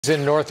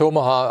In North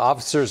Omaha,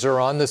 officers are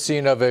on the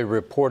scene of a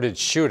reported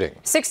shooting.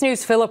 6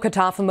 News' Philip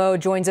Katafamo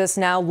joins us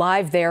now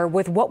live there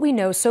with what we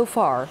know so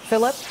far.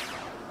 Philip?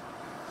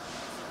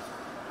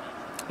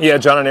 Yeah,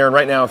 John and Aaron,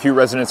 right now a few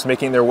residents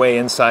making their way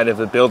inside of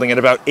the building. At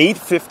about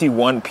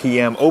 8:51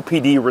 p.m.,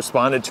 OPD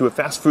responded to a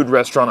fast food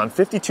restaurant on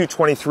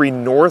 5223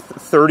 North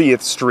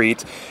 30th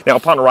Street. Now,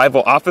 upon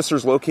arrival,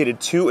 officers located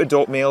 2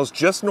 adult males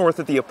just north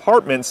of the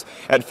apartments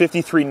at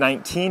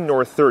 5319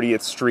 North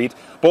 30th Street.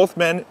 Both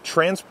men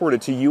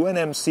transported to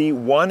UNMC,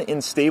 one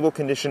in stable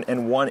condition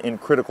and one in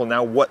critical.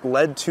 Now, what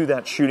led to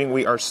that shooting,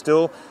 we are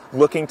still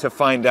looking to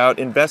find out.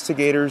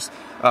 Investigators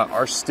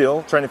are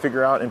still trying to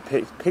figure out and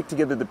pick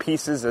together the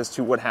pieces as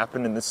to what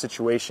happened in this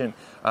situation.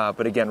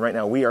 But again, right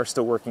now, we are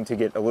still working to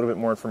get a little bit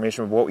more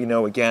information of what we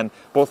know. Again,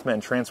 both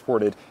men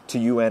transported to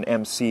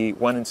UNMC,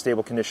 one in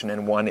stable condition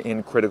and one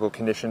in critical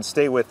condition.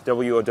 Stay with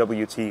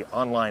WOWT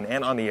online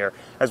and on the air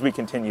as we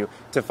continue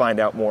to find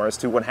out more as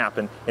to what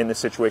happened in this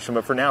situation.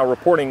 But for now,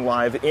 reporting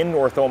live in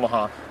North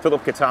Omaha,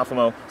 Philip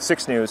Katafamo,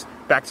 6 News.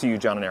 Back to you,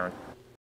 John and Aaron.